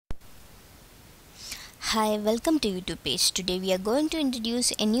Hi, welcome to YouTube page. Today we are going to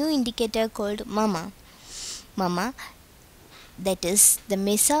introduce a new indicator called MESA. MESA, that is the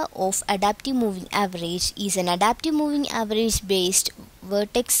MESA of adaptive moving average, is an adaptive moving average based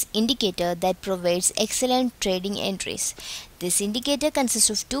vertex indicator that provides excellent trading entries. This indicator consists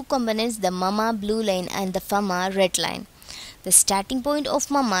of two components, the MESA blue line and the FAMA red line. The starting point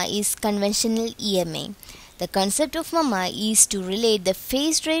of MESA is conventional EMA. The concept of MESA is to relate the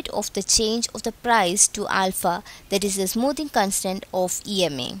phase rate of the change of the price to alpha, that is the smoothing constant of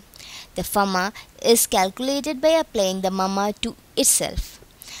EMA. The FAMA is calculated by applying the MESA to itself.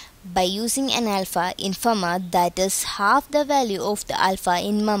 By using an alpha in FAMA, that is half the value of the alpha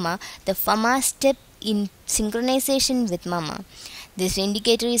in MESA, the FAMA step in synchronization with MESA. This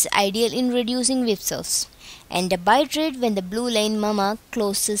indicator is ideal in reducing whipsaws, and a buy trade when the blue line MESA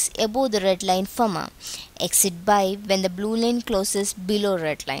closes above the red line FAMA, exit buy when the blue line closes below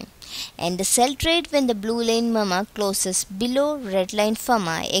red line, and a sell trade when the blue line MESA closes below red line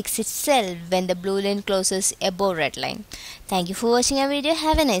FAMA, exit sell when the blue line closes above red line. Thank you for watching our video.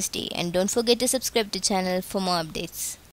 Have a nice day, and don't forget to subscribe to channel for more updates.